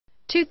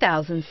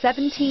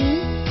2017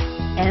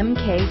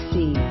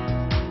 MKC.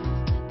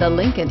 The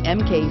Lincoln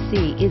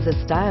MKC is a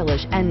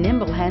stylish and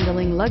nimble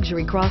handling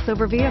luxury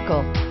crossover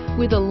vehicle.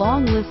 With a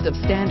long list of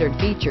standard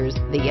features,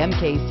 the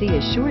MKC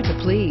is sure to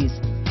please.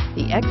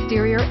 The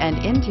exterior and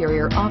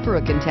interior offer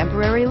a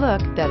contemporary look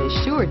that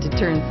is sure to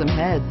turn some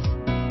heads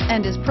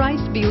and is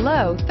priced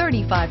below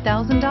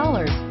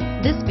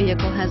 $35,000. This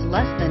vehicle has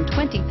less than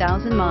 20,000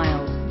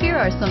 miles. Here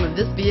are some of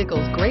this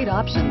vehicle's great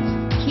options: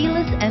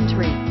 keyless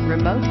entry,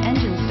 remote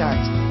engine start,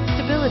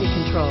 stability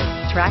control,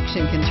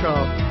 traction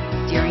control,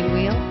 steering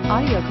wheel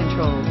audio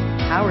controls,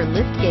 power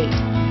lift gate,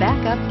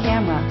 backup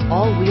camera,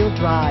 all-wheel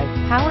drive,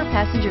 power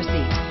passenger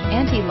seat,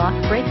 anti-lock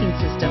braking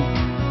system.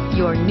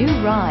 Your new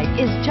ride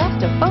is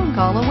just a phone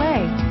call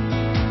away.